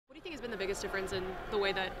think has been the biggest difference in the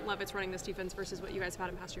way that Levitt's running this defense versus what you guys have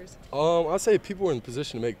had in past years? I'd say people are in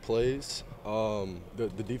position to make plays.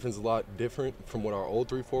 The defense is a lot different from what our old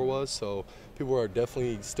 3-4 was, so people are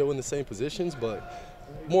definitely still in the same positions, but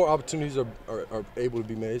more opportunities are able to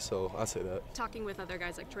be made, so I say that. Talking with other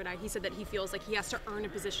guys like Troy Dye, he said that he feels like he has to earn a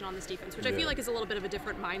position on this defense, which I feel like is a little bit of a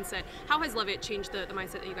different mindset. How has Levitt changed the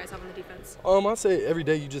mindset that you guys have on the defense? I'd say every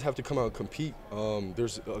day you just have to come out and compete.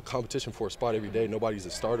 There's a competition for a spot every day. Nobody's a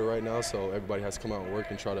starter right now, so everybody has to come out and work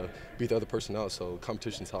and try to beat the other person out, so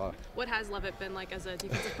competition's high. What has Levitt been like as a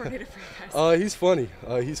defensive coordinator for you guys? He's funny.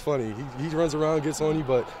 He's funny. He runs around, gets on you,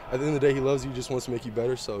 but at the end of the day, he loves you, just wants to make you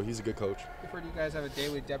better, so he's a good coach. Before you guys have a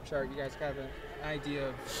daily depth chart, you guys have an idea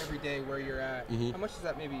of every day where you're at. How much does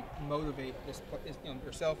that maybe motivate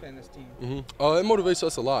yourself and this team? It motivates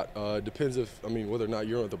us a lot. It depends whether or not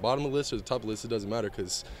you're at the bottom of the list or the top of the list, it doesn't matter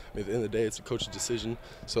because at the end of the day, it's a coach's decision.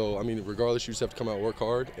 So, regardless, you just have to come out and work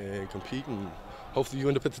hard and compete, and hopefully you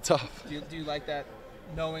end up at the top. Do you like that,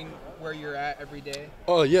 knowing where you're at every day?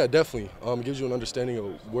 Oh, yeah, definitely. It gives you an understanding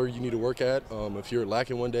of where you need to work at. If you're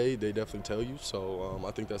lacking one day, they definitely tell you. So I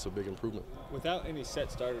think that's a big improvement. Without any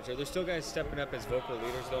set starters, are there still guys stepping up as vocal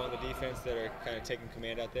leaders, though, on the defense that are kind of taking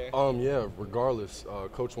command out there? Yeah, regardless.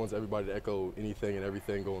 Coach wants everybody to echo anything and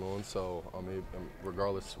everything going on. So,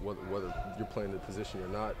 regardless whether you're playing the position or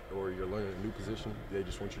not, or you're learning a new position, they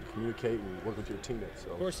just want you to communicate and work with your teammates. So.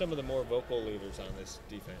 Who are some of the more vocal leaders on this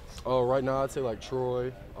defense? Right now, I'd say like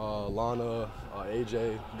Troy, Lana,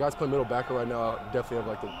 AJ. Guys playing middle backer right now definitely have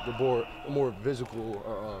like the more physical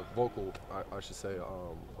or vocal, I should say,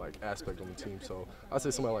 like aspect on the team. So I'd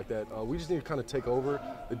say somebody like that. We just need to kind of take over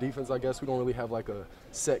the defense, I guess. We don't really have like a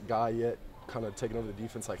set guy yet kind of taking over the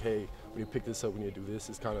defense like, hey, we need to pick this up, we need to do this.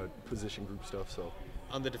 It's kind of position group stuff. So.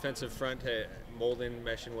 On the defensive front, Molden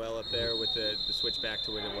meshing well up there with the switch back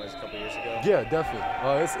to what it was a couple years ago. Yeah,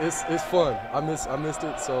 definitely. It's fun. I missed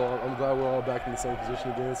it, so I'm glad we're all back in the same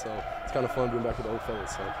position again. So it's kind of fun being back with the old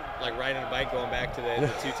fellas. So. Like riding a bike, going back to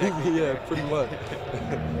the two technique. Yeah, pretty much.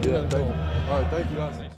 Yeah, thank you. All right, thank you guys.